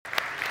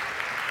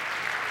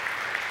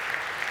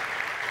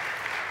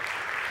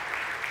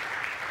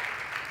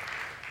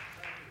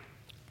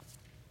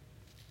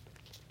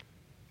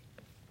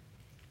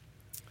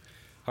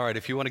All right,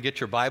 if you want to get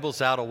your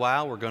Bibles out a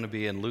while, we're going to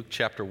be in Luke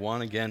chapter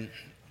 1 again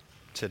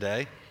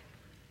today.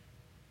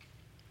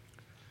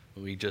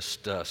 We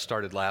just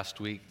started last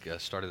week,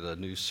 started a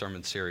new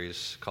sermon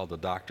series called The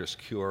Doctor's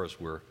Cure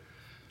as we're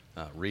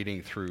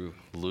reading through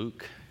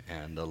Luke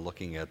and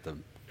looking at the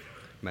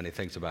many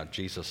things about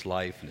Jesus'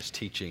 life and his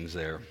teachings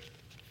there.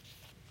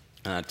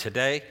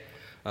 Today,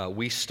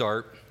 we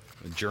start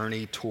a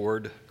journey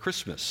toward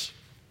Christmas,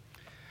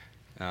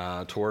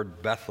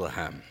 toward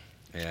Bethlehem.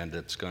 And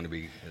it's kind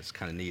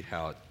of neat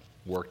how it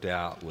worked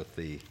out with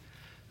the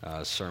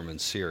sermon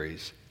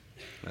series.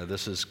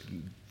 This is,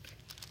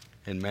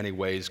 in many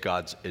ways,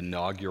 God's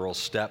inaugural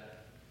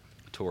step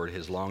toward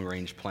his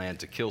long-range plan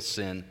to kill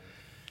sin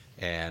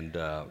and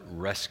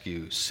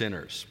rescue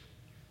sinners.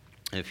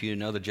 If you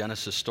know the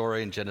Genesis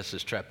story in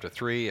Genesis chapter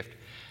 3, if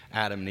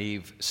Adam and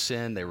Eve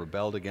sinned, they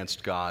rebelled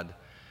against God,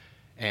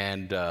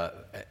 and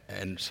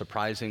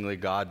surprisingly,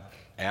 God,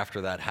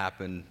 after that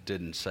happened,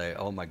 didn't say,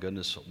 "Oh my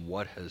goodness,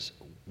 what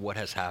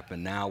has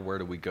happened now? Where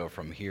do we go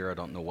from here? I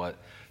don't know what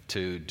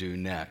to do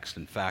next."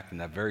 In fact, in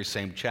that very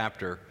same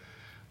chapter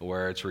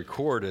where it's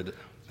recorded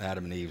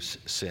Adam and Eve's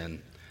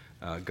sin,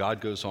 God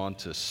goes on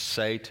to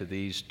say to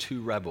these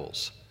two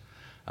rebels,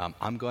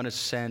 I'm going to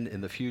send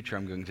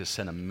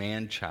a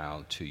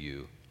man-child to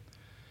you,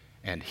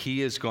 and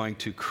he is going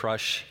to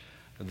crush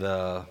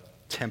the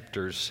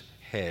tempter's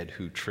head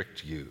who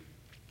tricked you.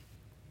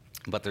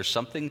 But there's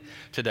something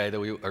today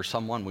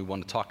someone we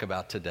want to talk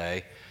about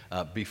today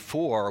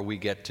before we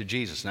get to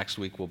Jesus. Next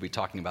week we'll be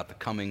talking about the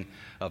coming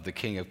of the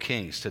King of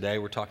Kings. Today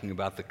we're talking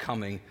about the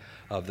coming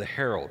of the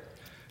herald,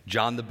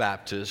 John the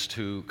Baptist,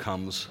 who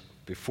comes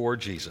before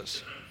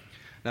Jesus.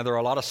 Now there are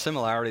a lot of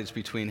similarities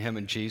between him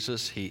and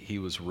Jesus. He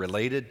was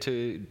related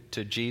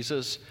to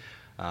Jesus.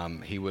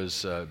 He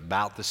was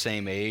about the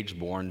same age,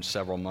 born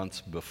several months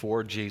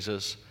before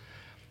Jesus.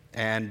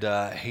 And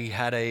he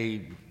had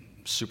a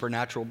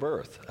supernatural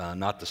birth,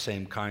 not the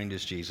same kind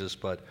as Jesus,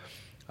 but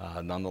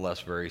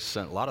nonetheless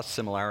a lot of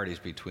similarities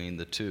between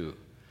the two.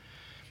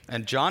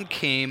 And John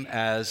came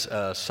as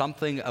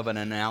something of an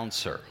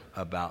announcer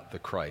about the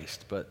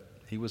Christ, but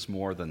he was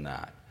more than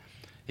that.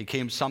 He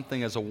came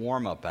something as a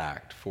warm-up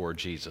act for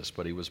Jesus,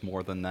 but he was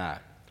more than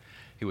that.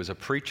 He was a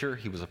preacher,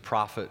 he was a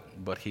prophet,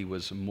 but he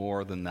was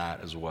more than that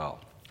as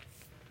well.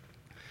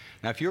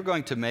 Now, if you're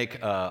going to make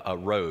a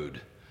road,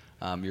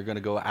 you're going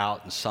to go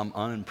out in some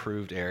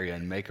unimproved area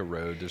and make a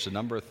road. There's a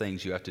number of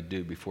things you have to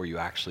do before you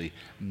actually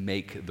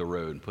make the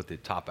road and put the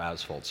top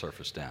asphalt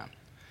surface down.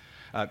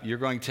 You're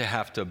going to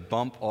have to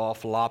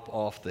lop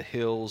off the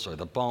hills or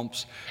the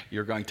bumps.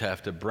 You're going to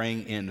have to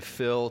bring in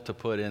fill to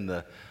put in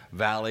the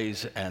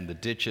valleys and the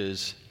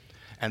ditches.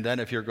 And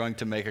then if you're going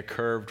to make a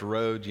curved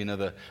road,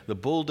 the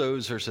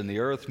bulldozers and the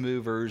earth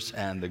movers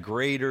and the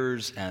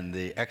graders and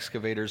the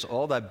excavators,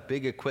 all that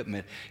big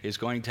equipment is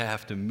going to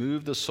have to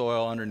move the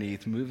soil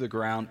underneath, move the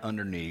ground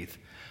underneath.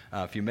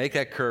 If you make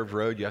that curved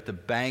road, you have to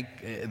bank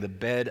the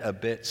bed a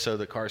bit so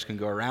the cars can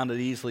go around it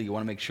easily. You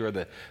want to make sure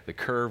that the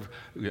curve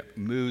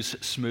moves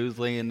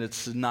smoothly and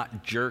it's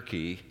not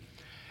jerky.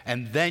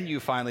 And then you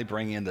finally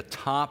bring in the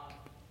top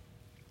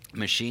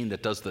machine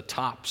that does the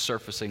top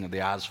surfacing of the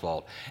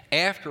asphalt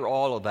after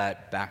all of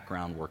that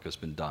background work has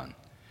been done.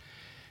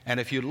 And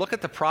if you look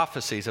at the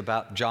prophecies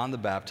about John the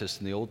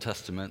Baptist in the Old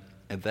Testament,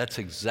 and that's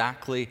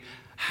exactly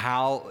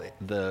how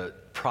the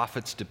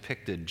prophets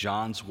depicted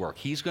John's work.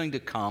 He's going to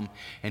come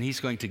and he's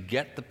going to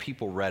get the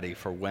people ready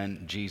for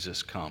when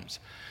Jesus comes.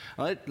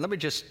 Let me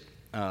just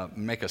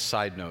make a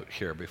side note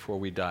here before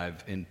we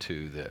dive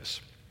into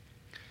this.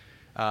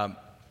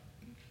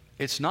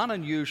 It's not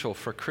unusual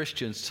for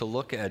Christians to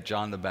look at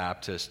John the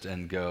Baptist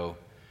and go,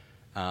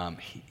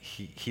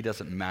 he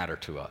doesn't matter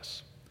to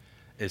us.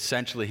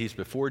 Essentially, he's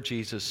before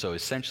Jesus, so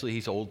essentially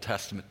he's Old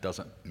Testament,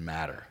 doesn't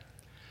matter.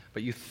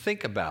 But you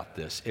think about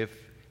this.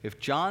 If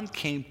John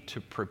came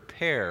to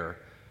prepare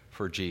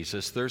for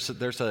Jesus,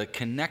 there's a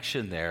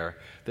connection there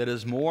that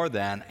is more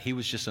than he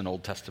was just an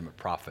Old Testament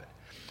prophet.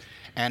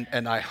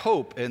 And I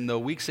hope in the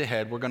weeks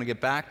ahead we're going to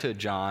get back to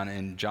John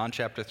in John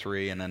chapter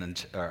 3 and then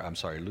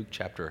Luke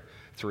chapter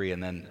 3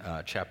 and then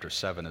chapter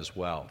 7 as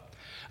well.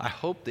 I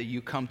hope that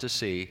you come to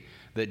see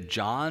that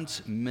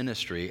John's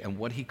ministry and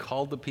what he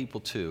called the people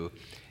to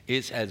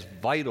is as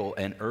vital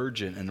and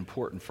urgent and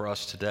important for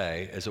us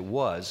today as it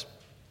was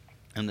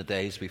in the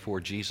days before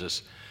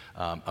Jesus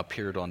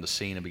appeared on the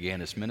scene and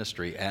began his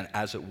ministry, and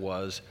as it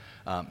was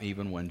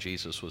even when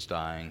Jesus was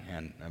dying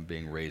and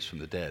being raised from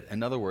the dead.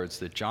 In other words,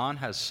 that John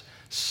has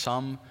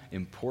some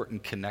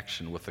important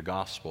connection with the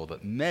gospel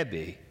that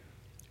maybe,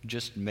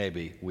 just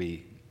maybe,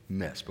 we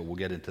miss, but we'll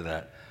get into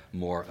that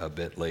more a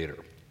bit later.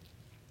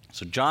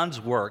 So John's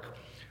work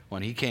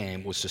when he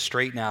came was to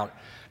straighten out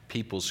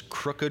people's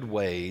crooked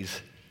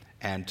ways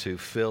and to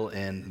fill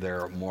in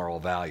their moral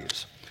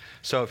values.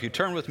 So if you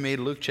turn with me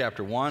to Luke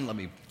chapter 1, let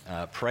me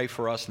pray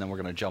for us, and then we're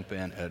going to jump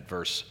in at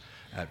verse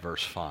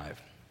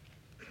 5.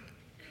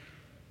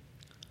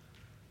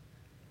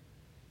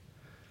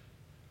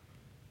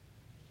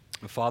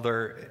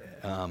 Father,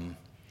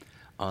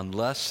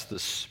 unless the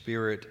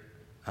Spirit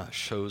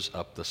shows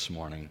up this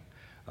morning,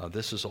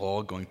 this is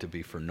all going to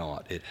be for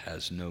naught. It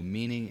has no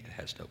meaning, it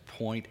has no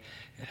point,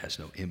 it has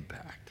no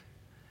impact.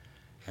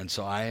 And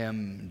so I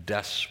am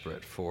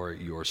desperate for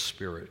your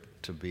Spirit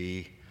to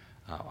be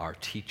our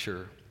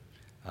teacher,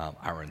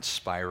 our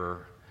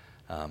inspirer,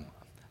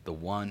 the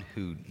one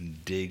who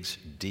digs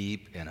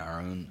deep in our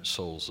own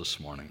souls this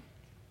morning.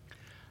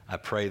 I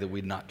pray that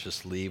we'd not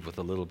just leave with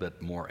a little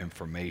bit more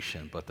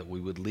information, but that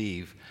we would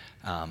leave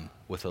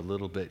with a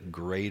little bit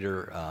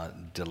greater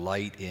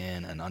delight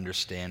in and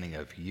understanding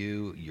of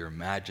you, your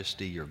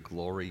majesty, your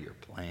glory, your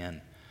plan,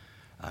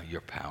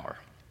 your power.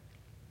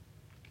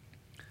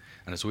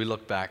 And as we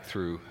look back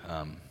through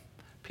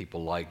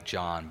people like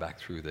John, back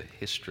through the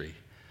history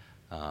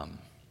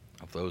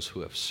of those who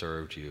have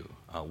served you,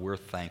 we're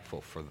thankful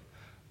for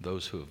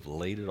those who have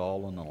laid it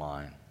all on the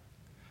line,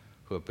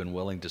 who have been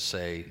willing to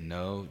say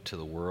no to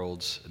the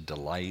world's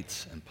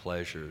delights and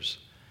pleasures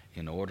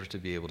in order to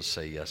be able to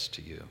say yes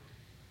to you.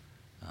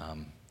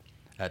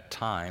 At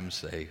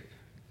times,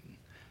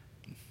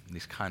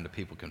 these kind of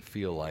people can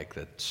feel like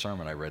that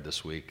sermon I read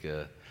this week,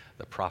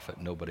 the prophet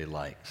nobody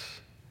likes.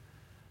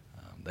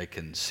 They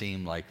can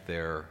seem like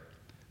their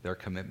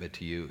commitment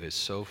to you is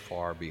so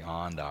far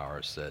beyond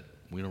ours that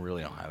we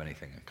don't have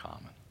anything in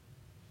common.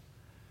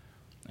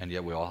 And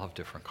yet we all have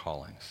different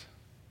callings.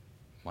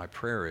 My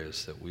prayer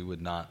is that we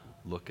would not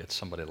look at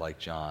somebody like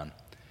John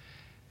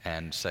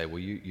and say, well,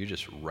 you're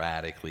just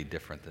radically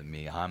different than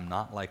me. I'm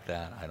not like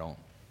that.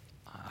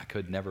 I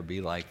could never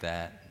be like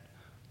that,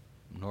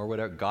 nor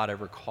would God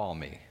ever call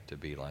me to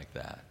be like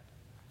that.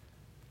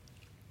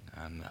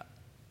 And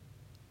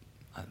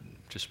I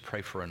just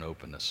pray for an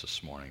openness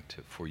this morning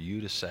for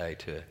you to say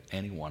to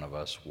any one of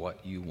us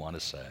what you want to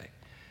say,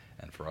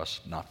 and for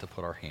us not to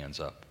put our hands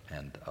up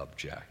and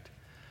object.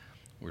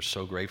 We're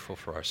so grateful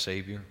for our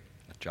Savior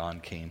that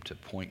John came to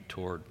point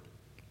toward,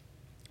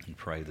 and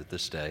pray that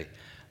this day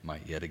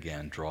might yet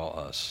again draw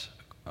us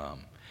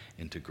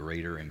into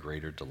greater and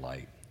greater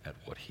delight at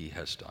what he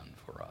has done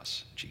for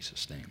us. In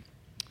Jesus' name,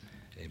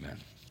 amen.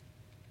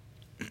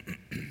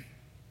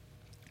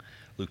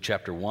 Luke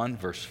chapter 1,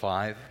 verse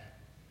 5.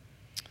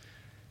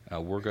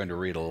 We're going to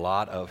read a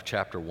lot of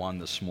chapter 1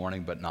 this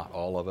morning, but not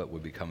all of it.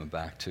 We'll be coming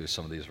back to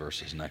some of these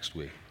verses next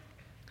week.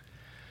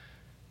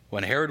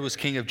 When Herod was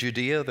king of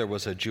Judea, there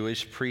was a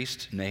Jewish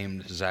priest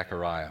named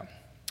Zechariah.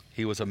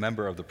 He was a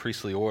member of the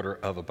priestly order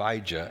of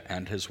Abijah,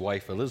 and his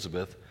wife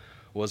Elizabeth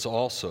was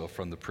also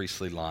from the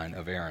priestly line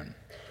of Aaron.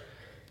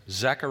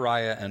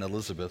 Zechariah and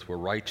Elizabeth were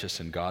righteous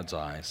in God's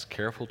eyes,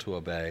 careful to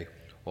obey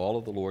all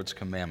of the Lord's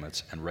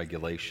commandments and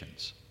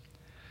regulations.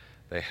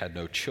 They had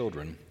no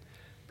children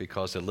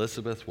because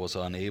Elizabeth was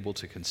unable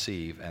to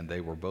conceive, and they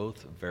were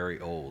both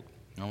very old.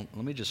 Now,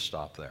 let me just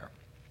stop there.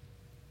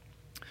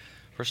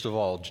 First of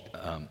all,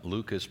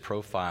 Luke is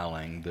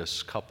profiling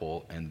this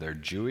couple in their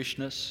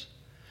Jewishness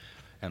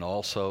and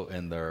also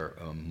in their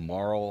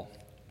moral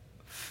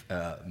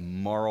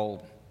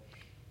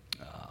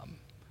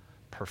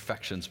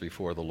perfections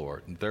before the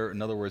Lord.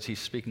 In other words, he's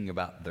speaking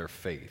about their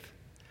faith.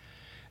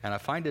 And I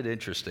find it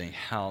interesting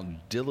how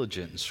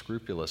diligent and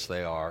scrupulous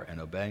they are in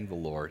obeying the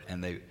Lord.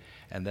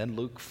 And then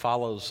Luke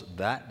follows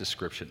that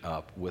description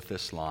up with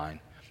this line,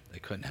 they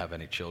couldn't have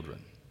any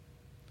children.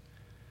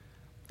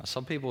 Now,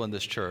 some people in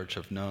this church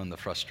have known the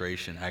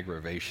frustration,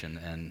 aggravation,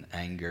 and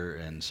anger,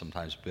 and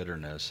sometimes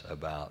bitterness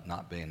about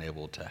not being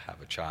able to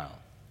have a child.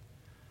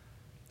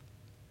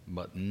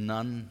 But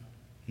none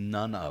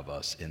of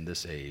us in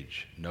this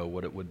age know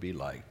what it would be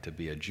like to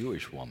be a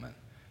Jewish woman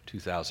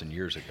 2,000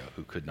 years ago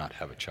who could not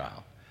have a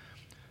child.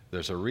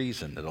 There's a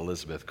reason that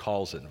Elizabeth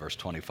calls it in verse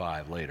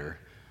 25 later,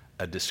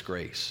 a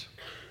disgrace.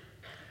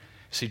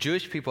 See,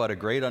 Jewish people had a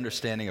great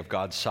understanding of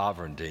God's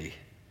sovereignty,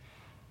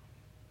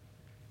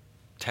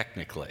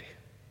 technically,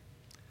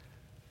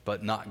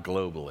 but not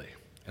globally.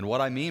 And what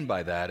I mean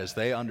by that is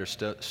they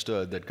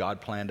understood that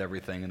God planned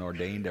everything and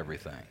ordained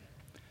everything.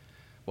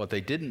 What they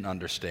didn't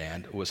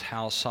understand was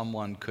how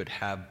someone could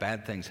have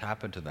bad things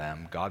happen to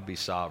them, God be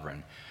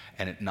sovereign,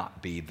 and it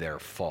not be their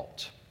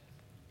fault.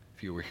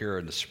 If you were here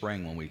in the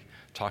spring when we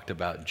talked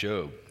about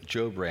Job,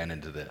 Job ran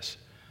into this.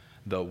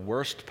 The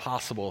worst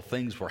possible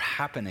things were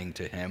happening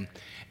to him,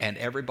 and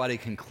everybody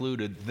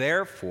concluded,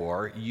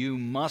 therefore, you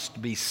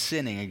must be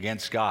sinning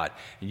against God.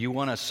 You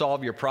want to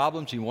solve your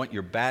problems, you want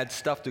your bad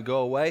stuff to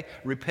go away,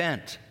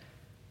 repent,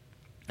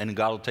 and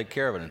God will take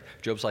care of it. And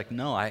Job's like,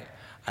 no, I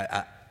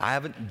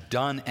haven't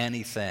done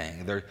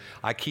anything.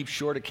 I keep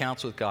short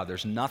accounts with God.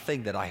 There's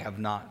nothing that I have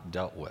not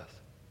dealt with.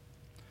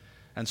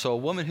 And so a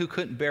woman who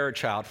couldn't bear a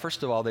child,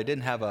 first of all, they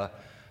didn't have a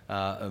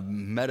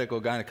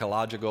medical,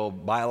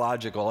 gynecological,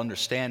 biological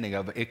understanding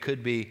of it. It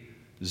could be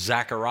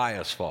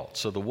Zechariah's fault.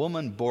 So the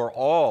woman bore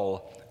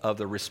all of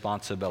the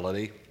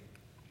responsibility,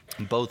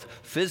 both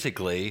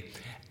physically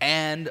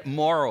and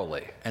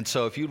morally. And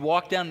so if you'd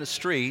walk down the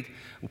street,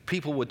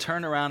 people would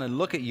turn around and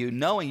look at you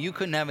knowing you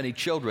couldn't have any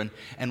children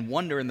and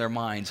wonder in their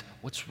minds,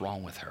 what's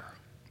wrong with her?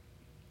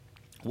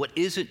 What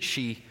isn't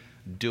she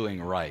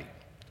doing right?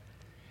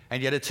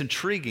 And yet it's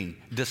intriguing,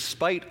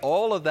 despite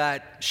all of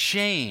that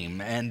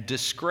shame and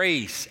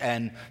disgrace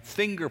and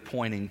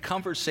finger-pointing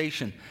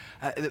conversation,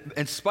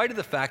 in spite of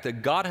the fact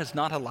that God has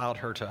not allowed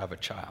her to have a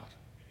child,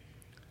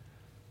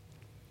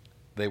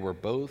 they were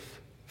both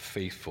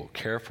faithful,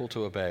 careful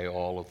to obey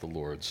all of the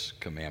Lord's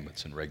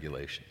commandments and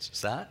regulations.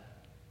 Is that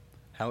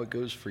how it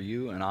goes for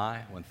you and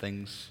I when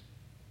things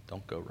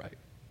don't go right?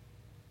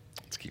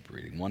 Let's keep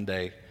reading. One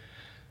day,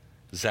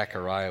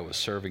 Zechariah was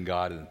serving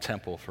God in the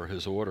temple, for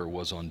his order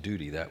was on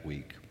duty that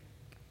week.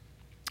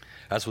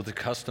 As with the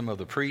custom of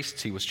the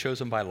priests, he was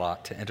chosen by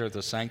lot to enter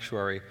the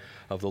sanctuary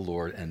of the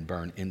Lord and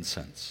burn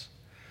incense.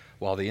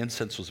 While the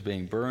incense was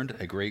being burned,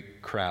 a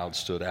great crowd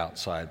stood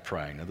outside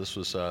praying. Now, this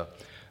was a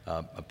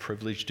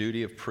privileged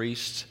duty of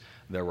priests.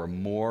 There were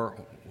more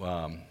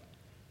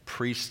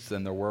priests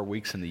than there were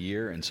weeks in the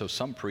year, and so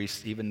some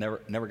priests even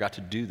never got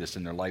to do this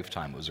in their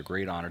lifetime. It was a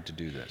great honor to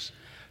do this,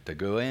 to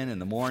go in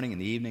the morning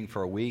and the evening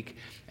for a week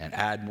and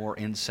add more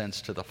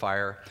incense to the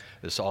fire.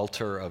 This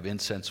altar of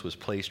incense was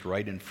placed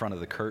right in front of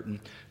the curtain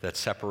that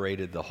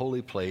separated the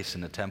holy place in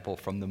the temple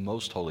from the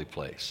most holy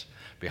place.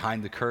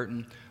 Behind the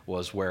curtain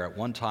was where at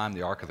one time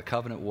the Ark of the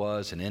Covenant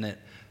was, and in it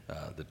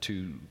the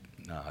two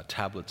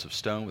tablets of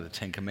stone with the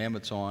Ten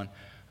Commandments on,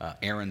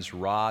 Aaron's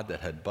rod that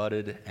had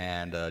budded,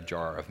 and a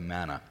jar of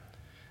manna.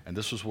 And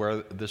this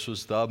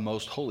was the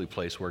most holy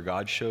place where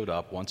God showed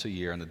up once a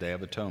year on the Day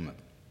of Atonement.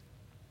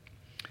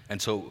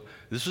 And so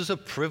this was a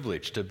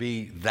privilege to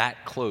be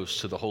that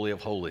close to the Holy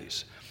of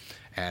Holies.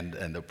 And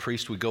the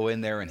priest would go in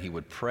there and he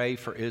would pray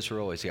for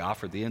Israel as he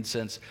offered the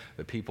incense.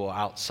 The people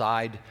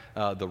outside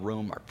the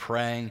room are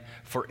praying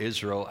for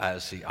Israel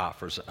as he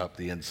offers up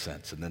the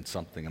incense. And then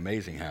something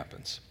amazing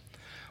happens.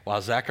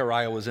 While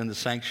Zechariah was in the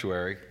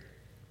sanctuary,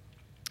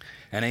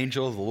 an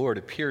angel of the Lord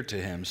appeared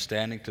to him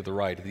standing to the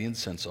right of the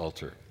incense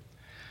altar.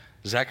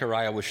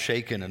 Zechariah was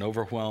shaken and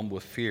overwhelmed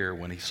with fear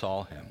when he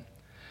saw him.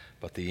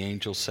 But the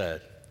angel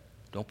said,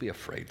 "Don't be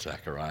afraid,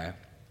 Zechariah.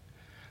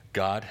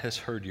 God has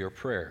heard your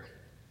prayer.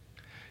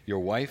 Your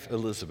wife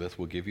Elizabeth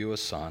will give you a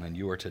son, and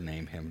you are to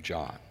name him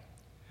John.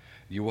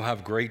 You will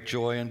have great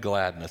joy and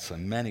gladness,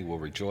 and many will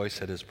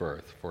rejoice at his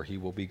birth, for he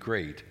will be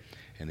great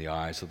in the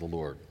eyes of the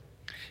Lord.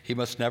 He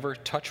must never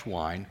touch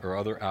wine or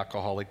other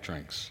alcoholic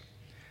drinks.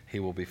 He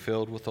will be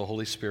filled with the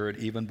Holy Spirit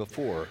even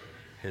before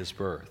his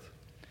birth.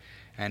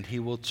 And he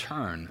will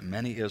turn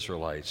many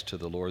Israelites to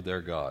the Lord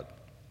their God.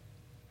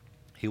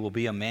 He will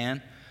be a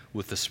man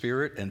with the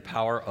spirit and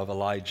power of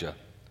Elijah.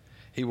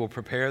 He will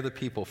prepare the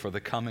people for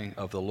the coming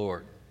of the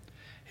Lord.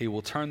 He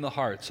will turn the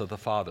hearts of the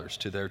fathers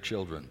to their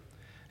children,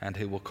 and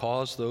he will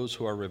cause those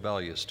who are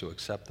rebellious to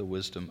accept the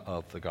wisdom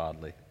of the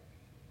godly."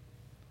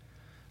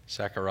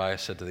 Zechariah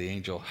said to the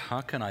angel,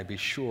 "How can I be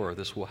sure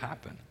this will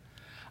happen?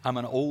 I'm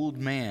an old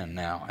man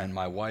now, and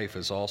my wife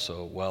is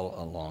also well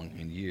along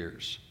in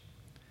years."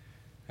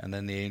 And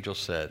then the angel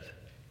said,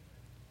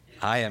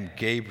 "I am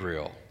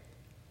Gabriel.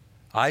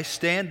 I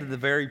stand in the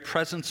very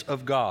presence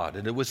of God,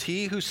 and it was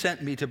he who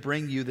sent me to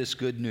bring you this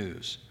good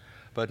news.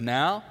 But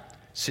now,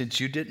 since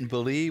you didn't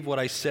believe what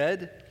I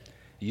said,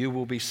 you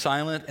will be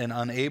silent and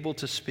unable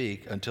to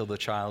speak until the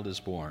child is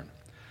born.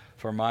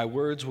 For my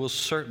words will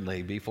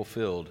certainly be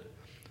fulfilled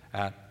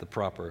at the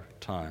proper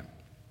time."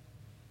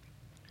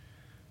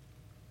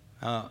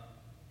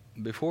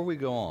 Before we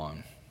go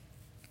on,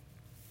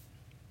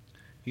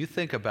 you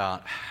think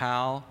about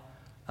how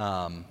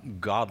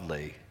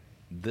godly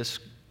this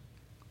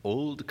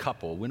old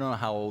couple, we don't know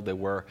how old they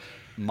were.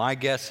 My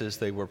guess is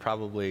they were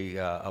probably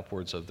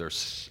upwards of their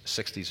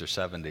 60s or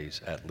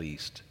 70s at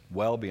least,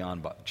 well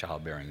beyond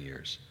childbearing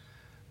years.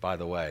 By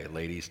the way,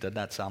 ladies, doesn't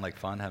that sound like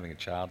fun, having a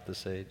child at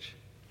this age?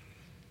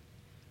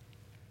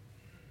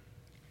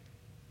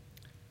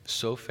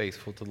 So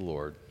faithful to the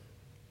Lord.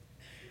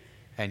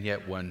 And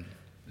yet when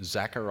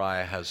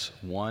Zechariah has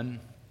one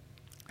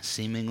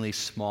seemingly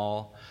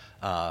small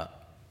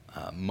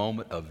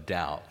moment of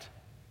doubt,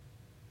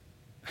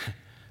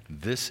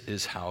 this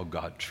is how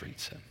God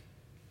treats him.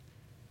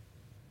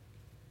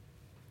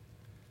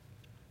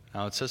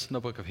 Now it says in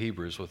the book of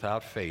Hebrews,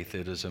 without faith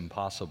it is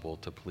impossible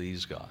to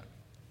please God.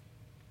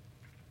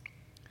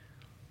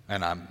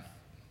 And I'm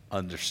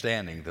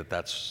understanding that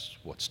that's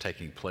what's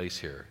taking place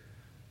here.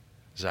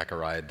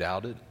 Zechariah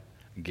doubted.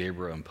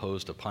 Gabriel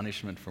imposed a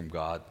punishment from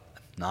God,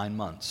 9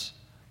 months,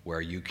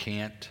 where you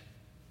can't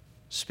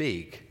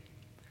speak.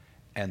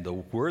 And the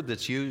word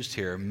that's used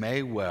here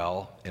may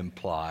well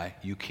imply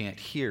you can't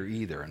hear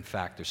either. In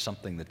fact, there's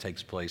something that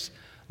takes place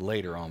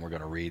later on we're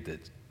going to read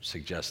that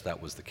suggests that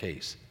was the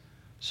case.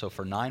 So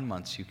for 9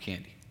 months, you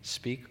can't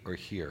speak or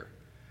hear.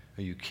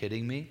 Are you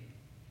kidding me?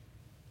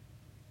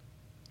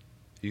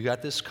 You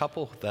got this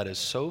couple that is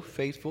so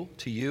faithful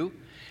to you,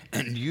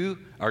 and you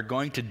are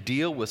going to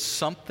deal with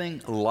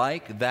something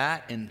like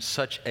that in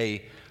such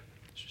a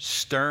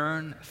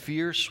stern,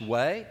 fierce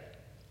way?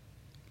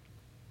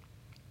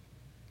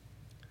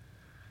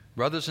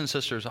 Brothers and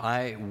sisters,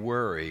 I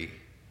worry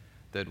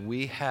that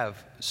we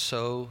have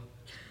so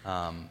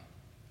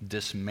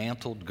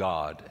dismantled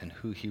God and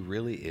who he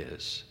really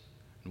is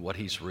and what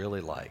he's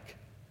really like,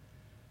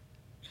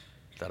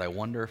 that I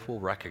wonder if we'll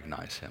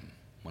recognize him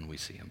when we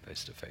see him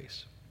face to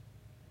face.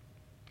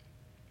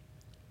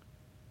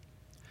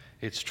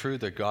 It's true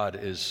that God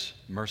is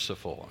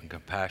merciful and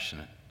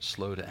compassionate,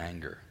 slow to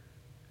anger.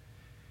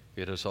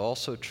 It is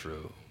also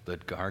true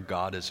that our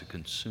God is a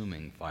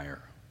consuming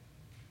fire.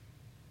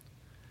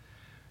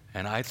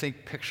 And I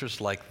think pictures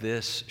like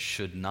this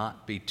should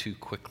not be too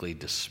quickly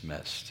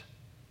dismissed.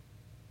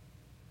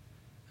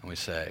 And we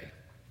say,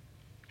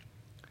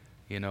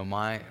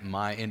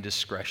 my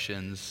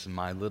indiscretions,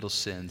 my little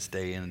sins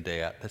day in and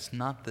day out, that's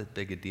not that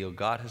big a deal.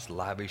 God has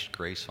lavished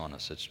grace on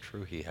us. It's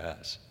true he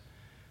has.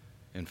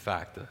 In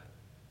fact,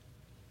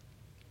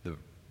 the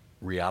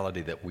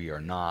reality that we are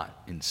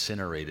not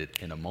incinerated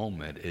in a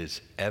moment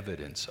is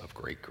evidence of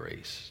great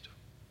grace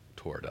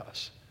toward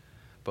us.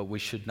 But we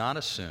should not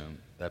assume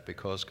that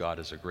because God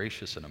is a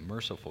gracious and a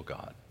merciful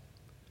God,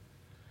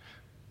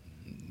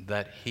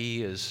 that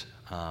he is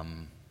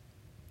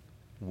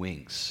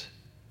winks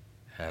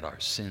at our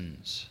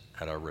sins,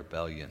 at our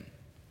rebellion,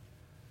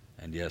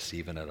 and yes,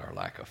 even at our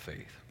lack of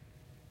faith.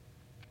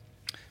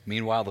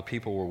 Meanwhile, the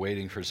people were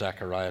waiting for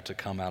Zechariah to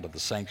come out of the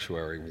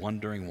sanctuary,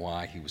 wondering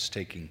why he was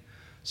taking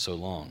so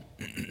long.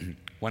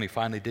 When he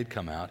finally did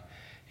come out,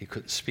 he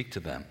couldn't speak to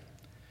them.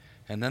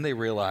 And then they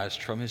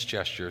realized from his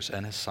gestures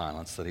and his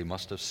silence that he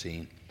must have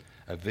seen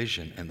a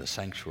vision in the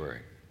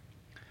sanctuary.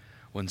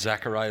 When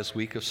Zechariah's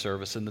week of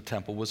service in the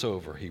temple was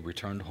over, he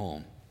returned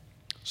home.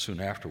 Soon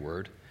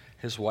afterward,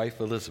 his wife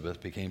Elizabeth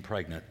became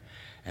pregnant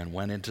and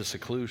went into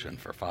seclusion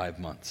for 5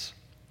 months.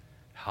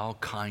 "How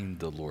kind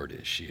the Lord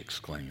is," she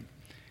exclaimed.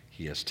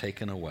 "He has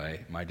taken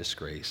away my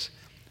disgrace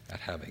at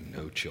having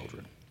no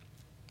children."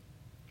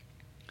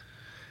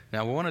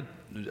 Now, we want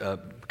to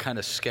kind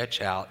of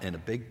sketch out in a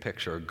big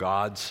picture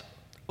God's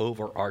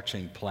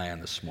overarching plan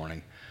this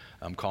morning.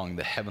 I'm calling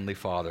the Heavenly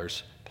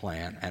Father's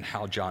plan and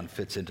how John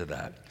fits into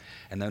that.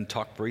 And then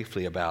talk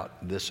briefly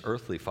about this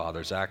earthly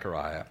father,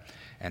 Zechariah,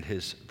 and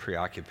his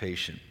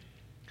preoccupation.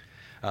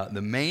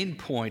 The main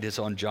point is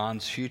on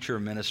John's future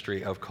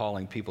ministry of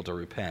calling people to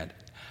repent.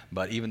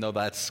 But even though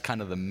that's kind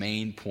of the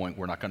main point,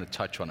 we're not going to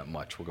touch on it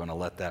much. We're going to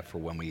let that for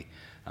when we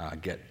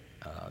get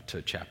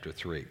to chapter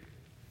 3.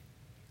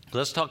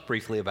 Let's talk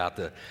briefly about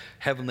the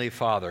Heavenly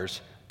Father's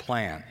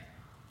plan.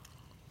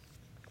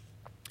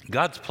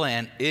 God's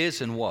plan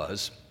is and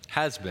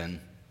has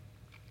been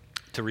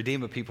to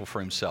redeem a people for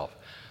himself.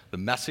 The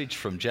message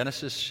from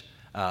Genesis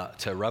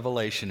to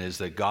Revelation is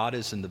that God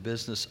is in the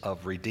business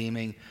of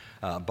redeeming,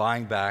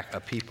 buying back a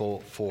people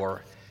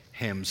for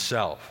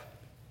himself.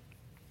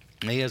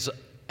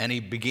 And he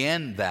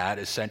began that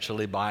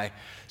essentially by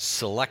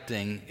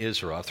selecting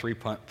Israel. 3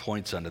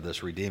 points under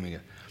this, redeeming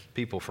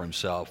people for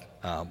himself.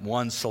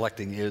 One,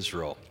 selecting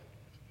Israel.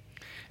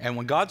 And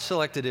when God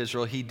selected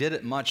Israel, he did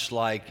it much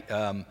like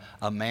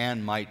a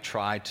man might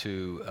try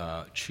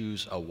to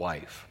choose a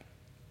wife.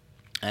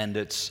 And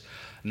it's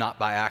not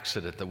by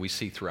accident that we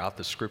see throughout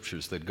the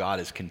scriptures that God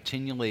is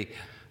continually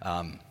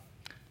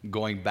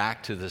going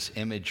back to this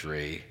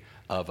imagery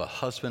of a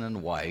husband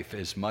and wife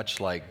is much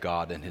like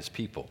God and his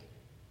people.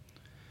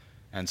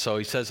 And so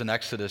he says in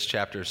Exodus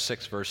chapter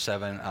 6, verse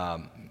 7,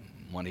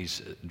 when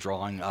he's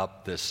drawing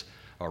up this,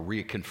 or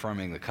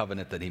reconfirming the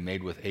covenant that he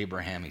made with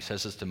Abraham, he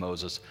says this to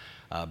Moses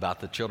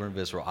about the children of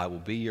Israel: "I will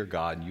be your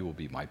God and you will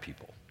be my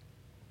people."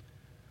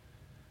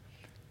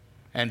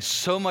 And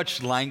so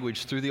much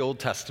language through the Old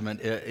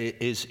Testament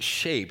is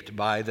shaped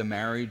by the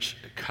marriage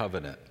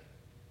covenant.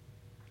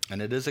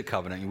 And it is a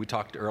covenant. We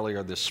talked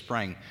earlier this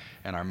spring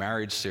in our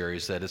marriage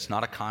series that it's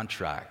not a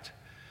contract.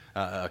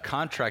 A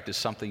contract is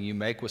something you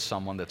make with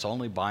someone that's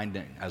only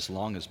binding as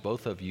long as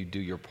both of you do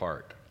your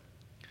part.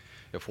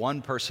 If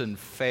one person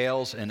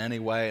fails in any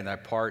way in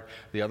that part,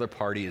 the other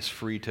party is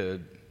free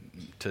to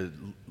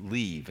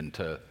leave and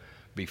to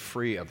be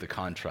free of the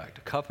contract.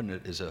 A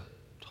covenant is a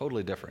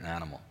totally different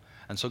animal.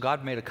 And so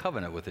God made a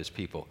covenant with his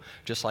people,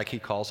 just like he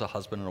calls a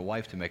husband and a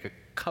wife to make a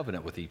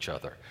covenant with each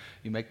other.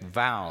 You make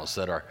vows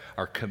that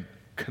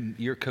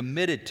you're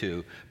committed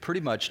to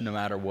pretty much no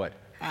matter what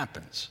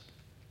happens.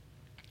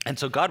 And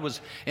so God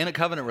was in a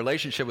covenant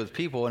relationship with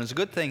people, and it's a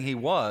good thing he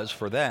was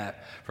for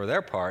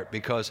their part,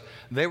 because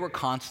they were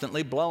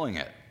constantly blowing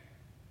it.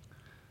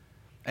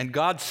 And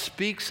God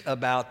speaks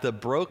about the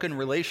broken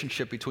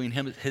relationship between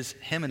him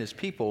and his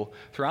people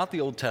throughout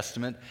the Old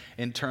Testament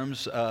in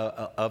terms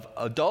of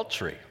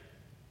adultery.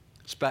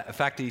 In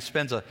fact, he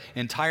spends an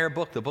entire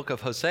book, the book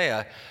of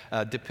Hosea,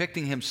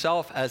 depicting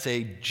himself as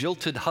a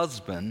jilted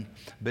husband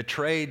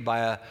betrayed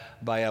by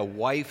a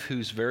wife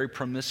who's very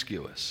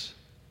promiscuous.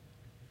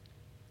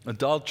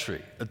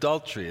 Adultery.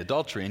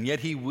 And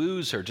yet he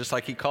woos her, just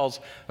like he calls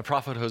the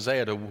prophet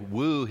Hosea to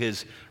woo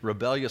his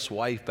rebellious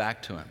wife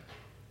back to him.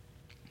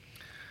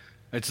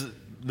 It's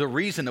the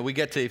reason that we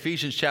get to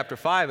Ephesians chapter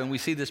 5 and we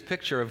see this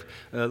picture of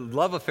a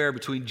love affair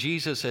between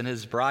Jesus and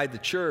his bride, the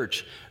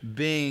church,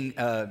 being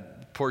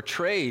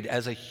portrayed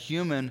as a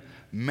human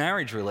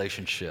marriage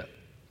relationship.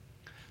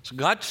 So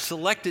God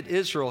selected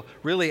Israel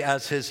really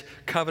as his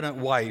covenant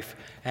wife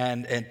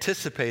and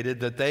anticipated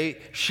that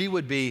she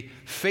would be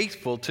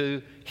faithful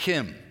to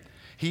him.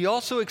 he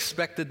also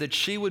expected that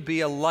she would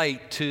be a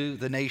light to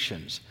the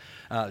nations.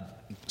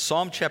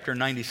 Psalm chapter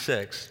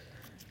 96,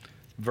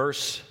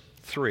 verse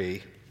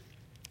 3.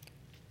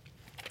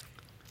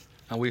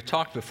 And we've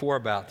talked before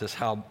about this,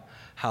 how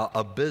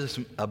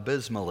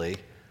abysmally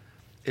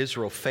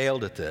Israel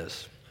failed at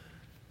this.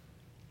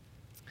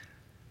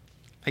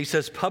 He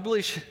says,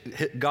 publish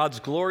God's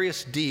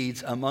glorious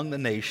deeds among the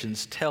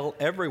nations. Tell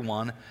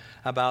everyone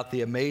about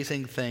the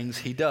amazing things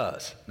he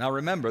does. Now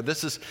remember,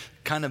 this is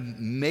kind of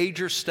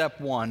major step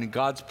one in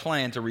God's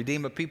plan to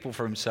redeem a people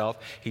for himself.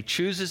 He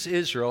chooses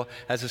Israel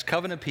as his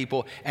covenant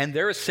people, and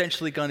they're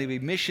essentially going to be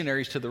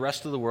missionaries to the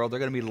rest of the world. They're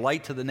going to be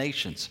light to the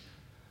nations.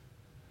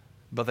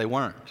 But they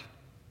weren't.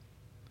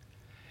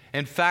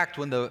 In fact,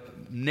 when the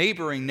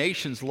neighboring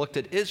nations looked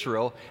at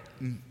Israel,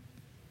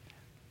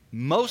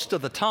 most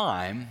of the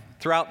time,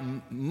 throughout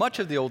much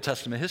of the Old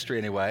Testament history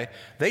anyway,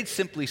 they'd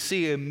simply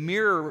see a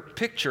mirror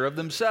picture of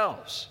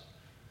themselves.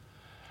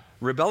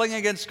 Rebelling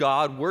against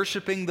God,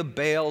 worshiping the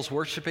Baals,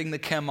 worshiping the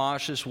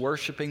Chemoshes,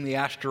 worshiping the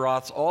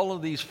Ashtaroths, all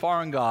of these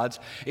foreign gods.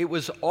 It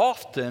was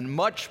often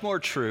much more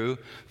true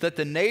that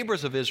the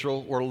neighbors of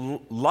Israel were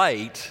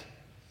light,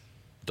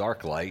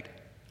 dark light,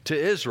 to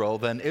Israel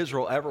than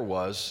Israel ever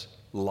was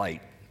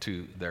light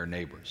to their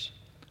neighbors.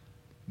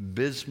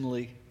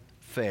 Abysmally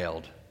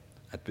failed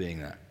at being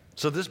that.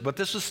 But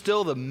this is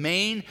still the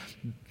main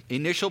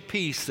initial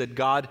piece that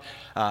God,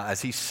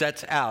 as he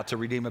sets out to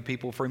redeem a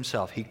people for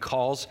himself, he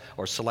calls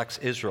or selects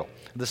Israel.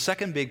 The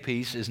second big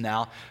piece is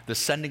now the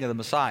sending of the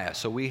Messiah.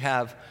 So we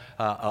have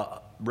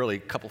really a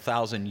couple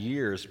thousand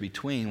years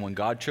between when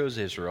God chose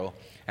Israel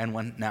and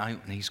when now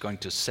he's going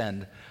to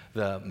send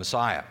the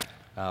Messiah.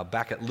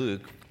 Back at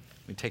Luke,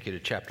 let me take you to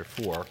chapter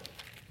 4,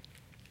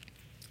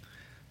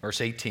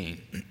 verse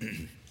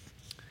 18.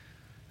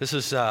 This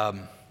is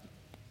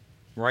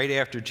right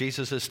after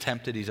Jesus is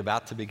tempted. He's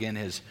about to begin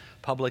his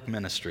public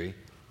ministry.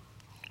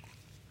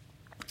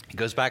 He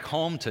goes back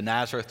home to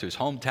Nazareth, to his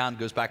hometown,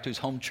 goes back to his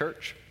home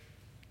church.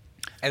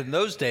 And in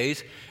those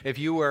days, if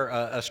you were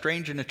a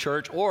stranger in a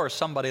church or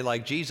somebody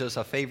like Jesus,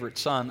 a favorite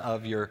son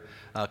of your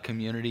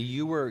community,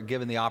 you were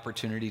given the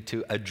opportunity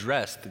to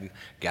address the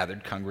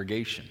gathered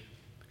congregation.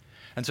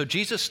 And so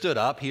Jesus stood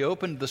up, he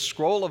opened the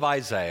scroll of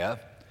Isaiah,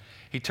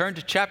 he turned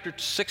to chapter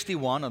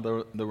 61,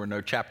 although there were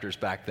no chapters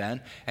back then,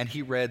 and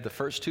he read the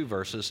first two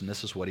verses, and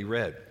this is what he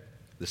read.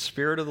 The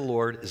Spirit of the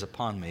Lord is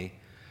upon me,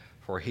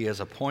 for he has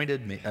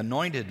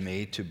anointed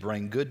me to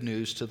bring good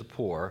news to the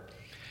poor.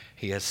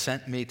 He has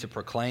sent me to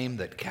proclaim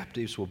that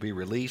captives will be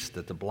released,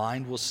 that the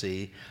blind will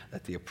see,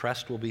 that the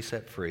oppressed will be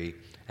set free,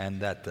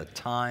 and that the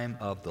time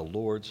of the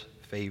Lord's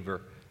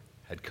favor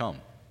had come.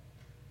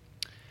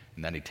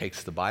 And then he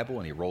takes the Bible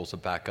and he rolls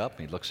it back up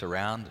and he looks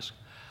around, this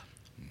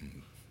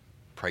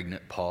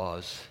pregnant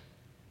pause,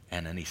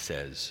 and then he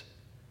says,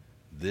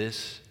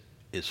 "This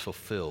is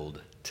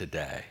fulfilled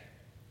today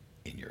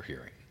in your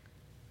hearing."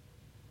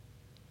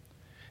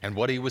 And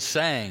what he was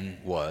saying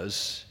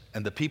was,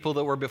 and the people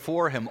that were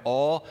before him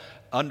all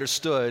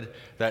understood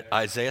that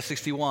Isaiah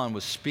 61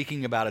 was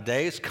speaking about a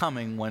day is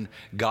coming when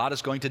God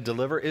is going to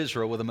deliver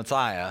Israel with a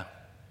Messiah.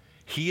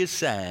 He is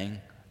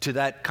saying to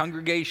that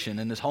congregation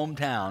in his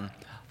hometown,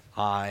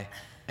 I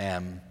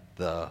am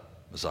the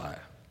Messiah.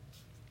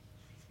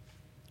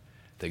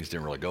 Things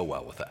didn't really go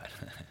well with that.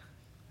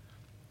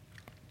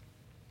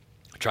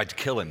 I tried to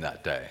kill him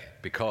that day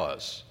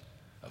because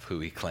of who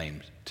he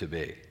claimed to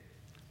be,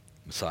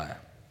 Messiah.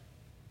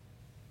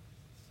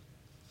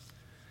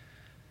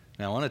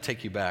 Now, I want to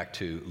take you back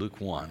to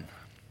Luke 1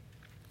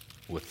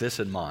 with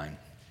this in mind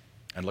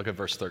and look at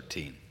verse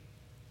 13.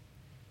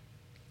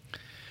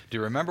 Do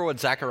you remember when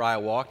Zechariah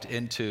walked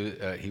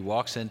into, he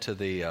walks into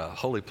the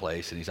holy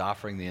place and he's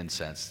offering the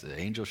incense. The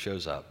angel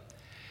shows up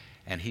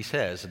and he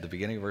says at the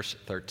beginning of verse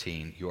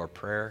 13, your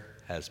prayer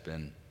has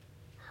been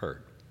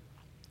heard.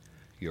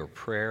 Your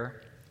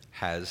prayer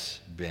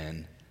has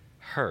been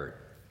heard.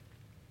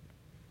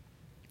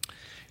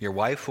 Your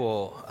wife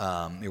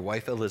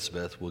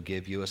Elizabeth will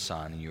give you a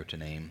son, and you're to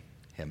name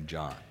him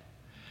John.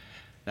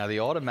 Now,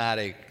 the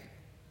automatic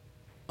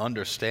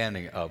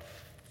understanding of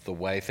the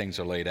way things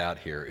are laid out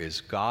here is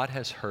God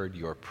has heard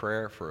your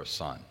prayer for a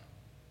son.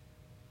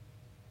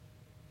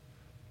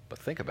 But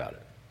think about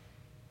it.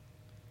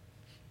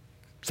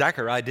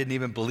 Zechariah didn't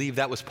even believe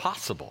that was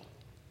possible.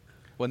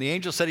 When the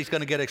angel said he's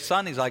going to get a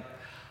son, he's like,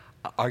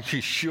 are you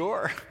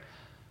sure?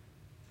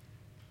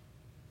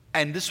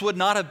 And this would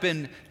not have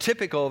been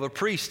typical of a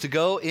priest to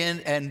go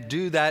in and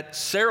do that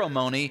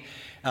ceremony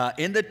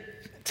in the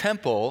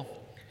temple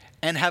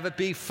and have it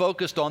be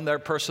focused on their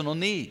personal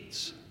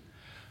needs.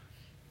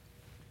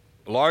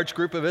 A large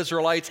group of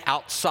Israelites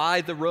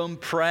outside the room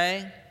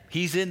praying.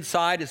 He's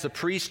inside as a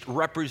priest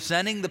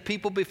representing the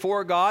people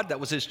before God. That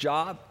was his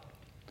job.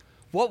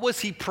 What was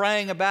he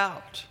praying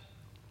about?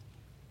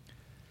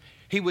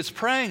 He was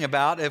praying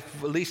about, at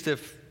least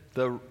if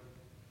the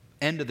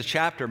end of the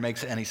chapter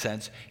makes any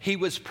sense, he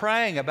was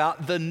praying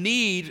about the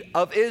need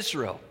of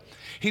Israel.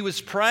 He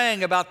was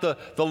praying about the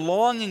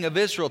longing of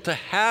Israel to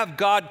have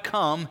God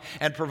come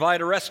and provide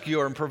a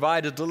rescuer and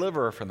provide a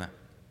deliverer for them.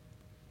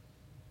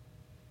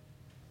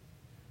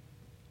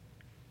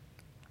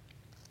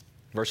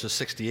 Verses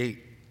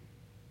 68.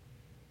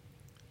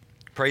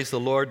 Praise the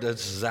Lord,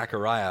 that's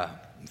Zechariah,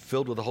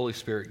 filled with the Holy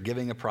Spirit,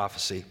 giving a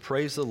prophecy.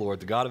 Praise the Lord,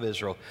 the God of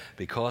Israel,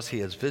 because he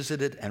has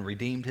visited and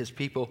redeemed his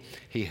people.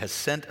 He has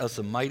sent us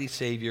a mighty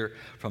Savior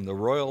from the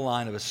royal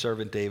line of his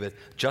servant David,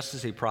 just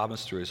as he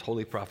promised through his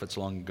holy prophets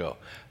long ago.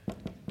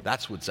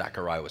 That's what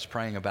Zechariah was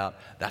praying about.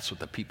 That's what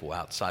the people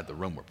outside the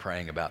room were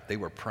praying about. They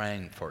were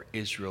praying for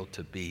Israel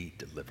to be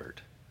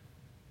delivered.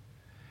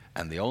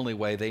 And the only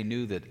way they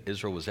knew that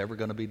Israel was ever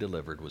going to be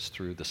delivered was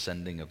through the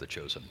sending of the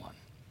chosen one.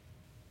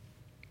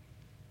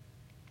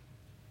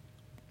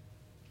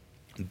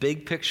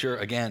 Big picture,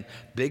 again,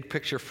 big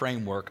picture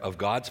framework of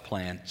God's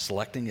plan,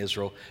 selecting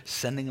Israel,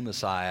 sending a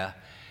Messiah,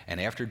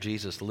 and after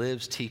Jesus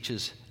lives,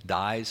 teaches,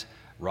 dies,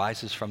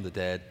 rises from the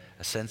dead,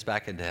 ascends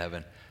back into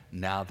heaven,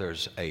 now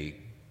there's a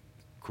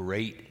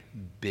great,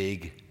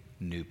 big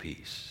new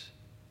piece.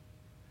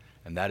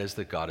 And that is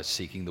that God is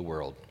seeking the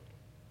world.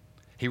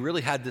 He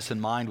really had this in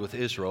mind with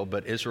Israel,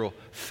 but Israel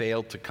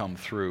failed to come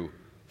through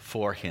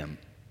for him.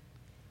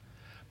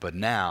 But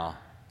now,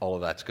 all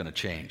of that's going to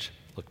change.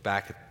 Look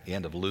back at the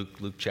end of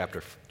Luke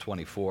chapter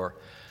 24.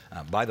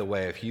 By the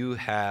way, if you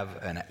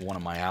have one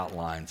of my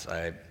outlines,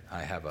 I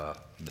have a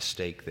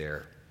mistake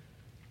there.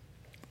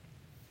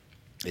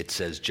 It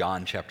says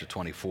John chapter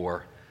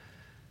 24.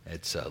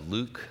 It's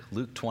Luke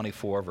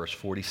 24, verse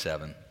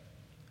 47.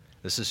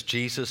 This is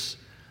Jesus,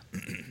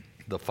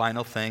 the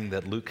final thing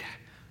that Luke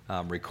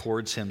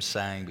records him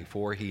saying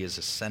before he is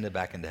ascended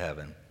back into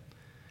heaven.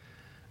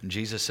 And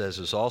Jesus says,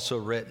 "It's also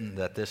written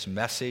that this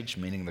message,"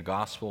 meaning the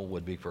gospel,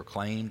 "would be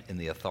proclaimed in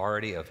the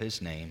authority of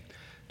his name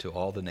to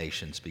all the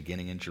nations,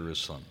 beginning in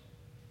Jerusalem."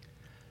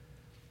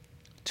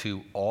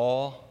 To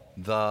all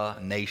the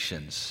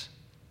nations.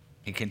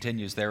 He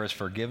continues, "There is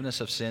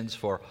forgiveness of sins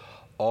for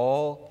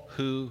all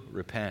who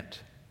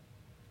repent."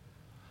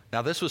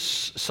 Now, this was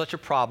such a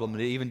problem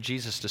that even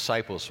Jesus'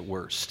 disciples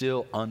were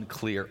still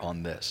unclear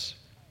on this.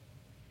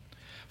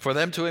 For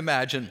them to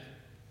imagine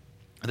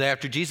that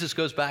after Jesus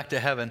goes back to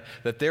heaven,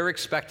 that they're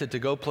expected to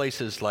go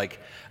places like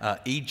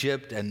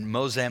Egypt and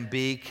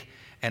Mozambique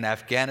and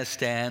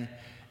Afghanistan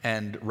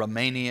and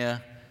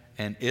Romania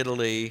and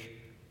Italy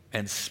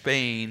and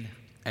Spain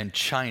and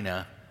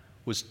China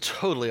was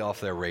totally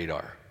off their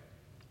radar.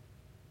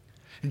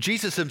 And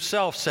Jesus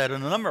himself said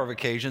on a number of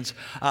occasions,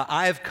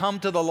 "I have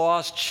come to the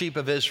lost sheep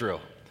of Israel."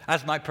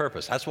 That's my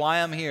purpose. That's why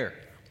I'm here.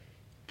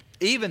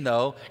 Even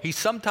though he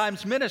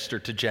sometimes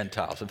ministered to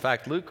Gentiles. In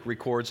fact, Luke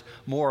records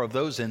more of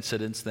those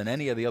incidents than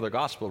any of the other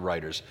gospel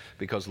writers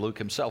because Luke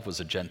himself was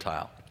a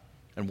Gentile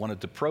and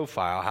wanted to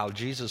profile how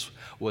Jesus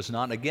was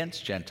not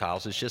against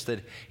Gentiles. It's just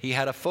that he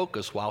had a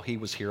focus while he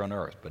was here on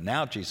earth. But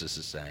now Jesus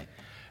is saying,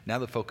 now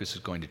the focus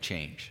is going to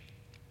change.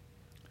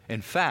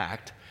 In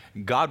fact,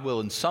 God will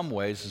in some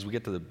ways, as we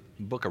get to the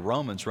book of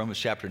Romans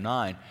chapter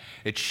 9,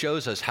 it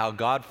shows us how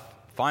God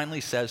finally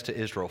says to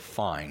Israel,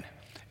 "Fine,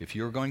 if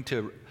you're going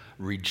to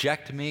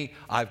reject me,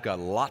 I've got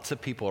lots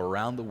of people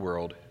around the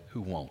world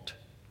who won't."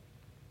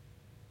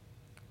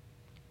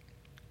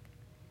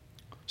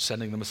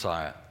 Sending the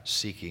Messiah,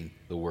 seeking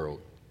the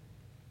world.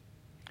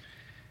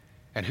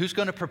 And who's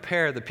going to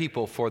prepare the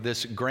people for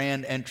this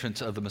grand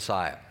entrance of the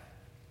Messiah?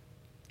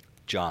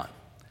 John.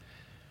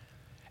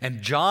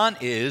 And John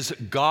is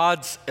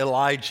God's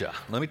Elijah.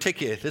 Let me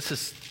take you, this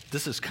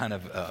is kind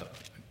of a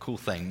cool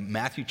thing.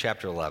 Matthew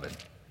chapter 11.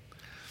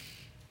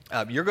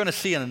 You're going to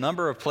see in a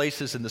number of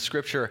places in the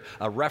scripture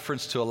a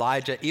reference to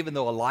Elijah, even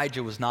though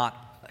Elijah was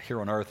not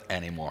here on earth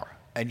anymore.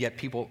 And yet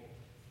people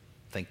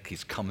think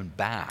he's coming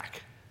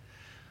back.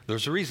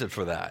 There's a reason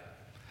for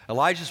that.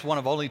 Elijah is one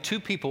of only two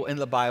people in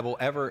the Bible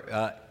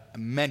ever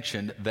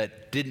mentioned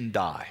that didn't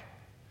die.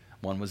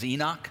 One was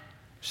Enoch,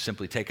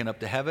 simply taken up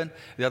to heaven.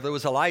 The other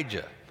was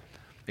Elijah.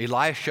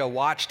 Elisha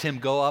watched him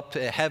go up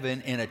to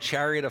heaven in a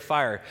chariot of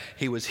fire.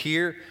 He was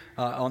here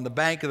on the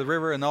bank of the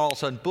river, and all of a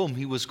sudden, boom,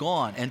 he was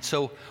gone. And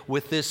so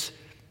with this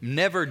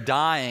never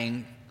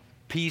dying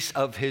piece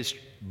of his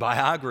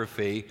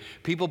biography,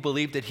 people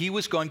believed that he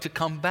was going to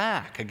come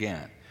back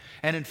again.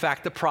 And in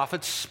fact, the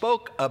prophets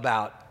spoke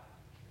about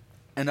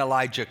an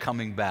Elijah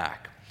coming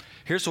back.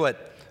 Here's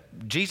what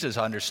Jesus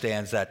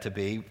understands that to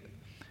be.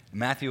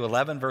 Matthew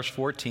 11, verse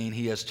 14,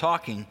 he is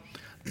talking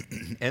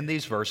in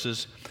these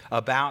verses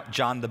about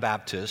John the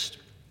Baptist.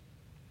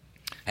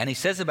 And he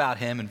says about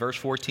him in verse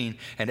 14,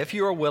 "And if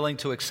you are willing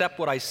to accept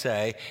what I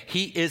say,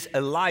 he is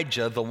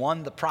Elijah, the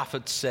one the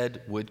prophets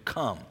said would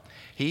come."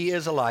 He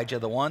is Elijah,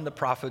 the one the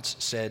prophets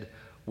said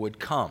would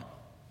come.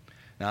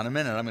 Now in a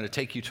minute, I'm going to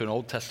take you to an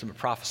Old Testament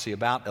prophecy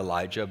about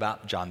Elijah,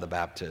 about John the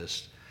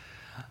Baptist.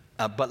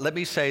 But let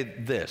me say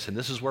this, and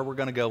this is where we're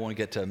going to go when we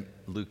get to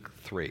Luke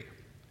 3.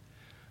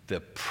 The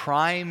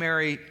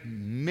primary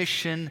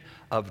mission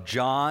of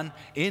John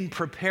in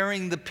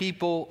preparing the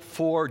people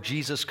for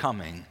Jesus'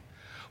 coming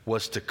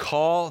was to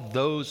call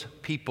those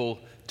people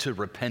to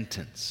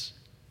repentance.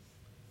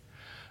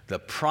 The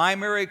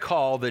primary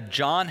call that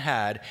John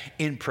had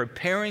in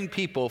preparing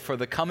people for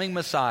the coming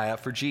Messiah,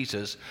 for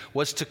Jesus,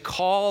 was to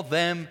call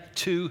them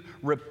to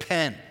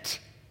repent.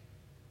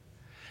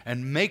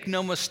 And make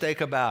no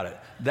mistake about it,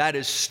 that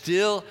is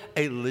still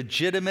a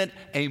legitimate,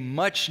 a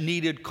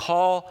much-needed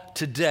call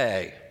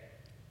today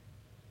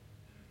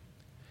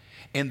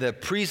in the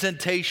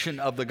presentation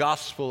of the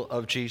gospel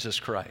of Jesus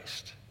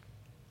Christ.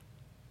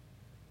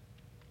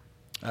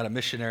 I had a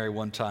missionary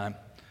one time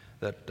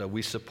that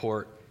we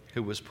support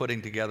who was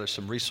putting together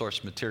some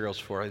resource materials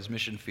for his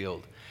mission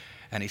field.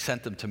 And he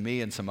sent them to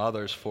me and some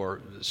others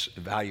for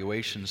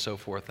evaluation and so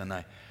forth. And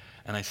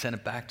I sent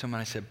it back to him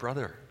and I said,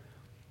 brother,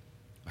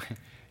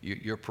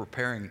 you're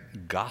preparing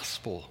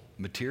gospel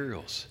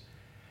materials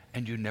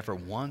and you never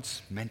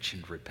once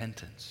mentioned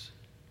repentance.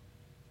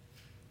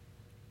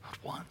 Not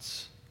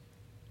once.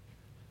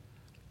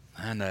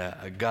 And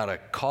I got a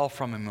call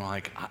from him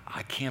like,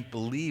 I can't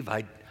believe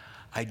I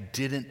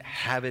didn't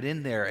have it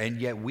in there.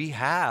 And yet we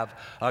have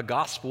a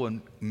gospel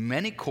in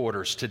many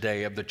quarters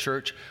today of the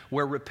church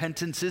where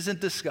repentance isn't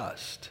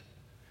discussed.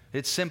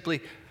 It's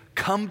simply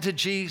come to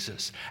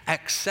Jesus,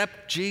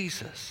 accept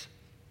Jesus.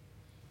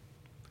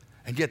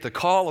 And yet the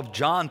call of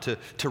John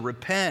to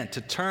repent,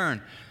 to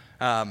turn,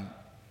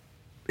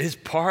 is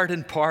part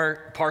and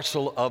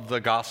parcel of the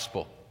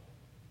gospel.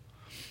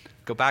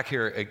 Go back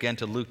here again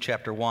to Luke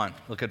chapter 1.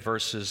 Look at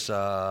verses,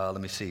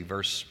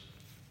 verse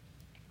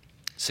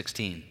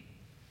 16.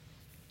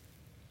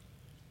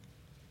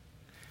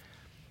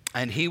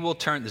 And he will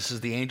turn, this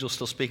is the angel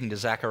still speaking to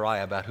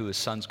Zechariah about who his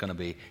son's going to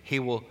be. He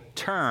will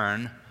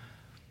turn,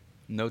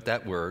 note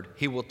that word,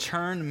 he will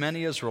turn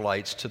many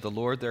Israelites to the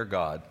Lord their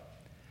God.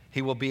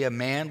 He will be a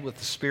man with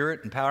the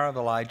spirit and power of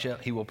Elijah.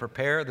 He will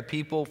prepare the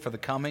people for the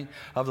coming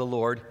of the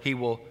Lord. He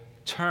will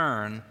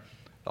turn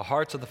the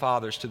hearts of the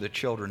fathers to the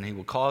children. He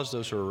will cause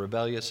those who are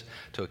rebellious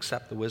to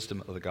accept the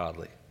wisdom of the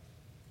godly.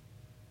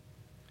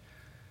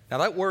 Now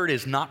that word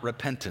is not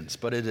repentance,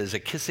 but it is a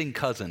kissing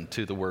cousin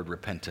to the word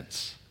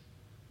repentance.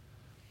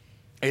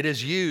 It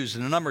is used a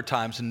number of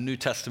times in the New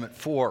Testament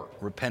for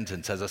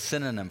repentance, as a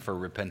synonym for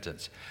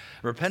repentance.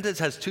 Repentance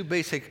has two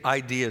basic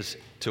ideas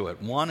to it.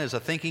 One is a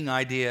thinking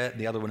idea,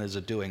 the other one is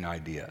a doing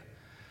idea.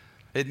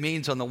 It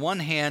means, on the one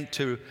hand,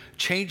 to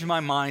change my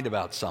mind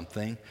about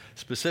something,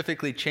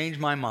 specifically change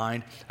my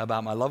mind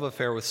about my love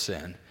affair with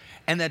sin,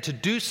 and then to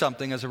do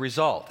something as a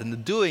result. And the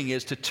doing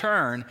is to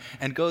turn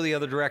and go the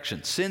other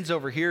direction. Sin's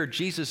over here,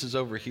 Jesus is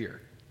over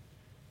here.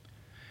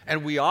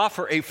 And we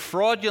offer a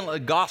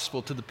fraudulent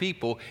gospel to the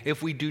people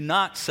if we do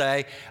not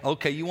say,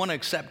 okay, you want to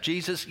accept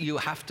Jesus, you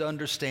have to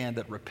understand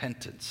that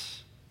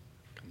repentance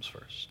comes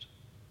first.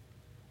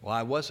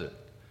 Why was it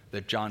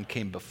that John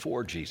came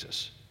before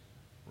Jesus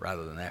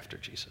rather than after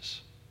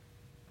Jesus?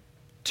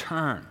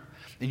 Turn.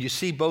 And you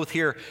see both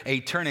here a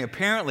turning.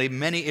 Apparently,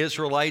 many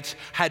Israelites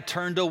had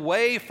turned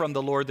away from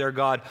the Lord their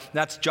God.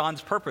 That's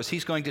John's purpose.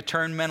 He's going to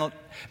turn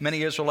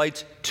many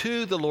Israelites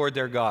to the Lord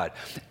their God.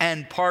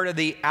 And part of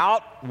the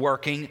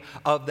outworking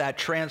of that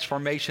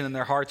transformation in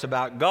their hearts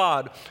about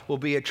God will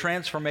be a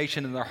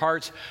transformation in their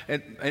hearts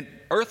and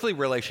earthly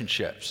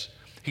relationships.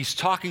 He's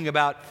talking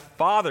about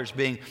fathers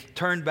being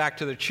turned back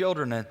to their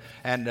children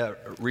and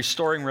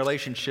restoring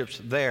relationships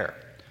there.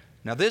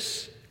 Now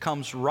this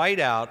comes right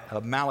out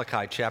of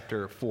Malachi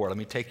chapter 4. Let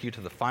me take you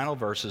to the final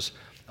verses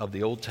of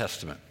the Old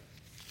Testament.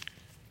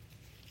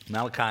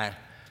 Malachi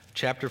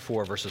chapter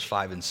 4, verses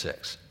 5 and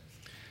 6.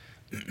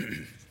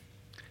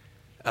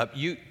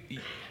 You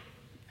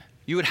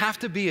would have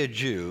to be a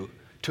Jew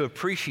to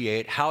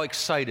appreciate how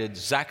excited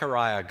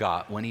Zechariah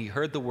got when he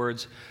heard the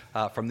words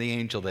from the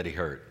angel that he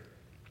heard.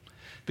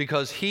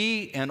 Because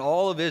he and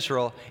all of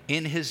Israel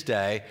in his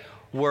day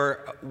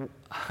were...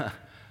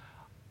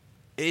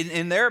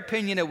 In their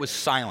opinion, it was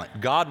silent.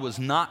 God was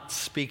not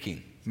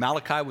speaking.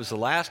 Malachi was the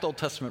last Old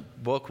Testament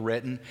book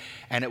written,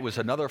 and it was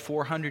another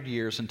 400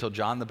 years until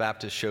John the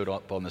Baptist showed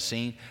up on the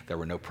scene. There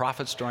were no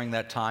prophets during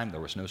that time.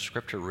 There was no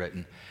scripture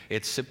written.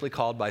 It's simply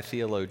called by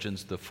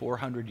theologians the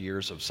 400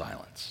 years of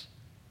silence.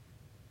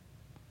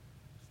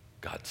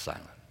 God's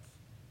silent.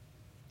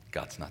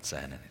 God's not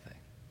saying anything.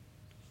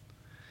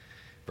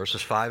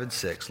 Verses 5 and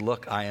 6,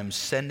 look, I am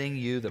sending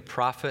you the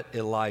prophet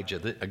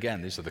Elijah.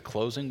 Again, these are the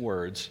closing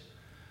words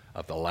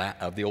of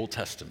the Old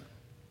Testament.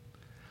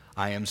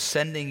 I am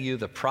sending you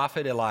the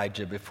prophet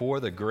Elijah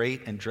before the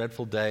great and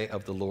dreadful day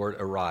of the Lord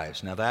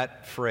arrives. Now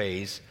that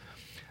phrase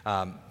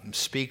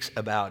speaks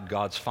about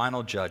God's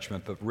final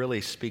judgment, but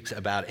really speaks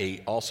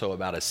also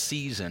about a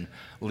season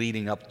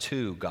leading up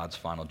to God's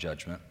final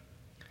judgment.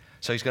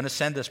 So he's going to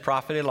send this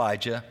prophet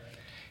Elijah.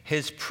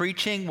 His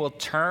preaching will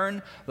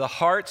turn the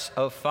hearts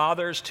of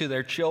fathers to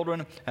their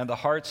children and the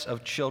hearts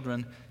of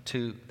children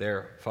to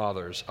their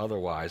fathers.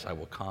 Otherwise, I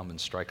will come and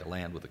strike a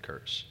land with a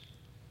curse.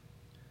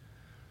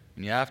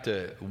 And you have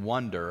to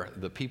wonder,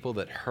 the people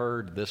that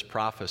heard this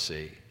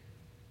prophecy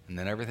and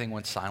then everything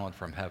went silent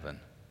from heaven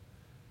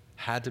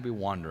had to be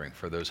wondering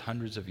for those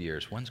hundreds of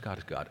years, when's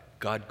God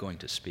going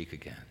to speak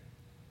again?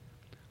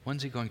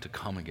 When's he going to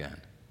come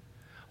again?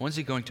 When's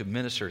he going to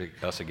minister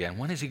to us again?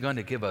 When is he going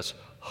to give us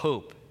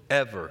hope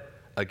ever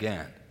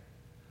again?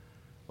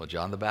 Well,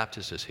 John the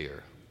Baptist is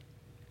here,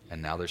 and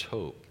now there's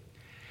hope.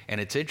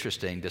 And it's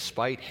interesting,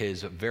 despite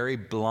his very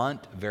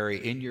blunt,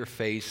 very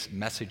in-your-face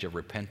message of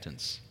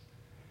repentance,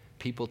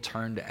 people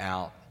turned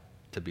out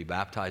to be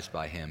baptized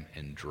by him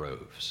in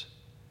droves.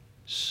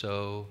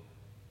 So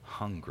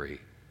hungry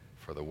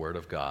for the Word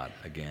of God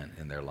again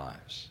in their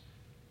lives.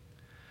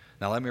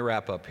 Now let me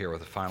wrap up here with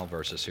the final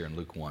verses here in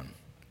Luke 1.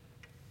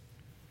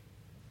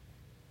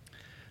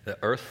 The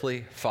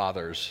earthly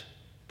father's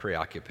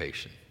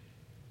preoccupation.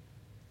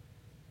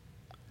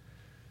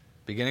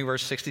 Beginning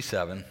verse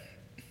 67,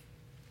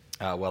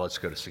 let's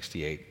go to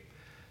 68.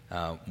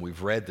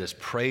 We've read this,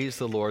 praise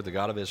the Lord, the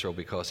God of Israel,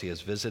 because he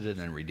has visited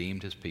and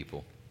redeemed his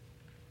people.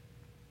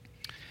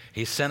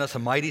 He sent us a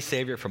mighty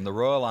Savior from the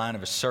royal line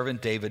of his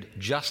servant David,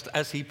 just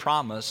as he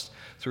promised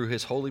through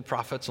his holy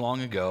prophets long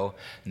ago.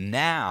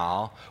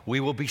 Now we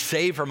will be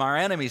saved from our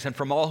enemies and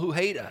from all who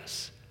hate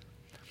us.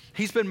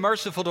 He's been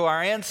merciful to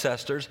our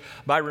ancestors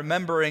by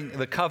remembering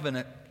the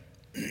covenant,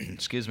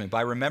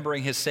 by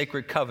remembering his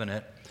sacred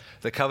covenant,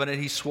 the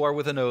covenant he swore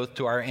with an oath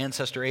to our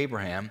ancestor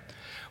Abraham.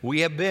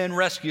 We have been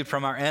rescued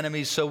from our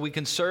enemies so we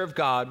can serve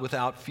God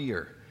without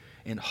fear,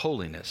 in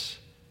holiness,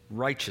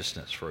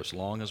 righteousness for as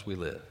long as we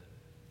live.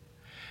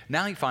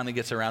 Now he finally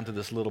gets around to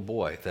this little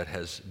boy that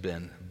has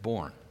been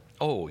born.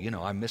 Oh,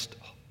 I missed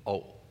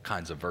all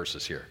kinds of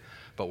verses here,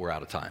 but we're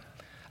out of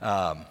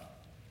time.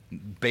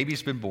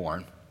 Baby's been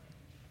born,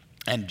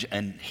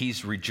 and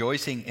he's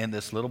rejoicing in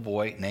this little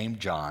boy named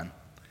John.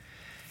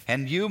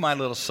 And you, my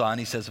little son,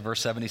 he says in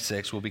verse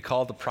 76, will be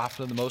called the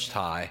prophet of the Most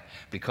High,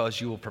 because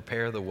you will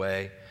prepare the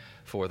way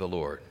for the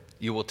Lord.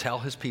 You will tell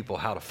his people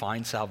how to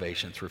find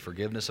salvation through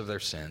forgiveness of their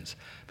sins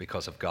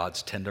because of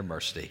God's tender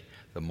mercy.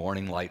 The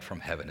morning light from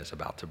heaven is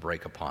about to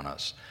break upon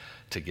us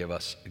to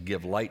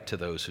give light to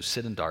those who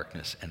sit in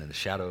darkness and in the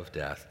shadow of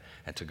death,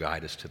 and to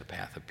guide us to the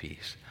path of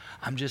peace.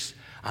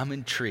 I'm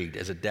intrigued.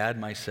 As a dad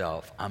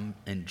myself, I'm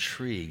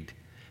intrigued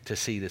to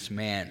see this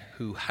man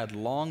who had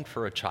longed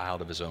for a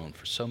child of his own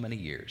for so many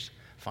years,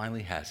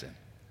 finally has him,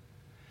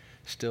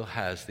 still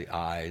has the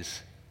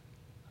eyes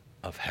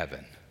of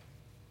heaven.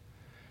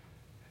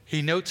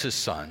 He notes his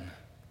son,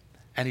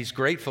 and he's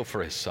grateful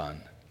for his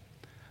son,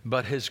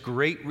 but his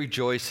great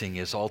rejoicing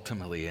is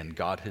ultimately in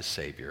God his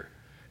Savior,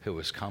 who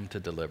has come to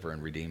deliver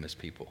and redeem his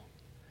people.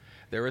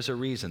 There is a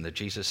reason that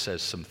Jesus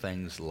says some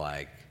things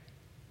like,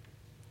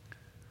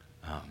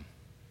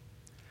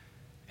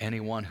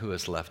 anyone who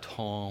has left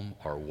home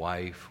or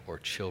wife or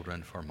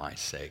children for my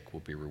sake will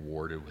be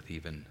rewarded with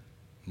even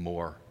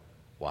more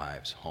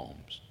wives,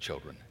 homes,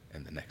 children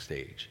in the next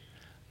age.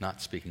 Not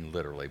speaking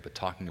literally, but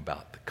talking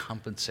about the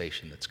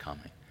compensation that's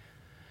coming.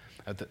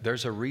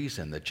 There's a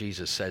reason that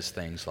Jesus says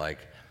things like,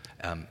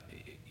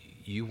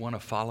 you want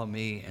to follow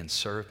me and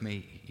serve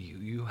me,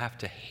 you have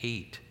to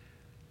hate.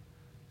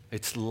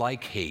 It's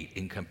like hate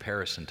in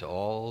comparison to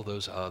all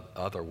those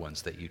other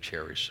ones that you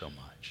cherish so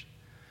much.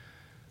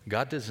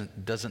 God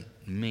doesn't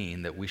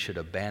mean that we should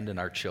abandon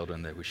our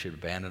children, that we should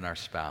abandon our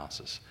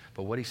spouses.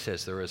 But what he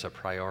says, there is a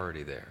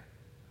priority there.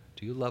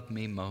 Do you love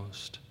me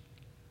most?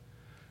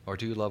 Or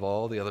do you love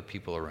all the other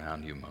people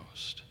around you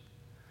most?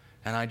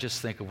 And I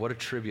just think of what a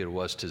tribute it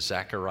was to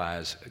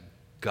Zechariah's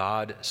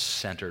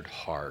God-centered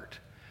heart,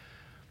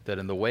 that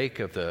in the wake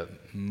of the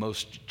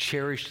most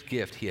cherished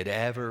gift he had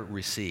ever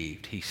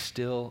received, he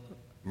still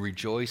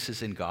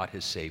rejoices in God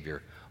his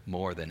Savior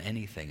more than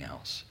anything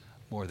else.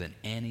 More than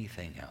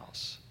anything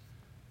else.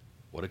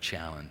 What a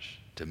challenge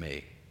to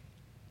me.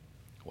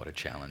 What a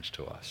challenge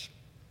to us.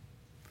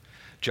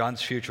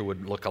 John's future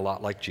would look a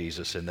lot like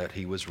Jesus in that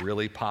he was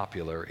really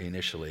popular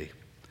initially,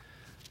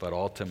 but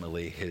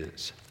ultimately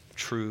his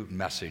true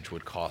message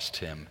would cost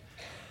him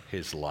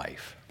his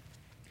life.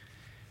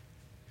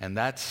 And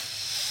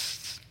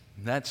that's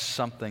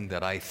something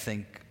that I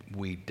think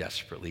we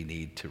desperately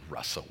need to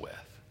wrestle with.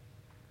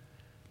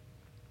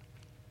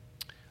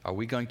 Are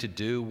we going to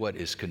do what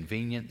is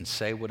convenient and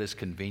say what is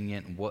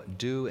convenient, and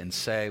do and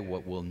say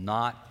what will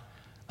not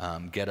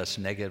get us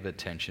negative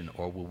attention,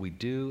 or will we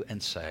do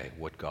and say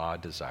what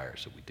God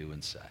desires that we do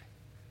and say?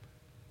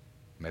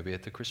 Maybe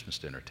at the Christmas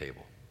dinner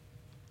table.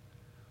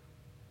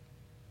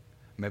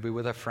 Maybe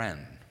with a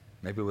friend.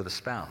 Maybe with a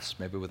spouse.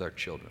 Maybe with our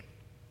children.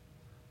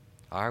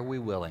 Are we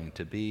willing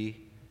to be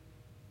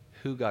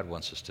who God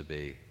wants us to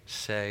be,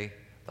 say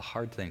the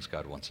hard things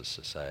God wants us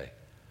to say,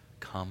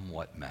 come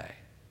what may,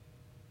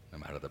 no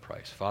matter the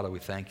price? Father, we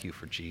thank you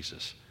for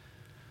Jesus.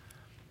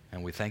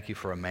 And we thank you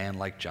for a man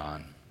like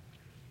John,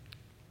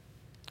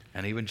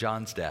 and even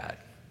John's dad,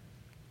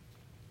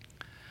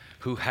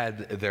 who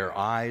had their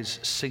eyes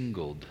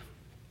singled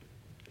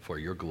for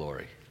your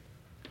glory.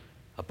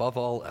 Above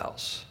all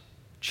else,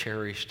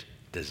 cherished,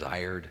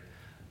 desired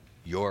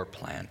your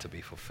plan to be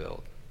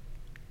fulfilled.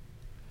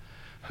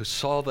 Who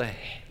saw the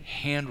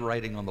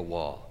handwriting on the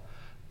wall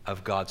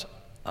of God's,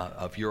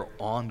 of your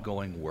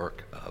ongoing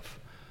work of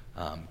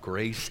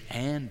grace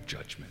and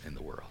judgment in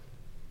the world.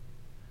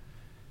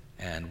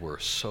 And we're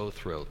so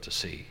thrilled to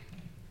see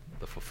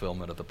the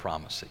fulfillment of the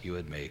promise that you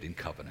had made in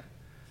covenant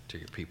to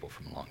your people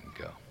from long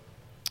ago.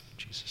 In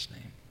Jesus'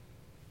 name.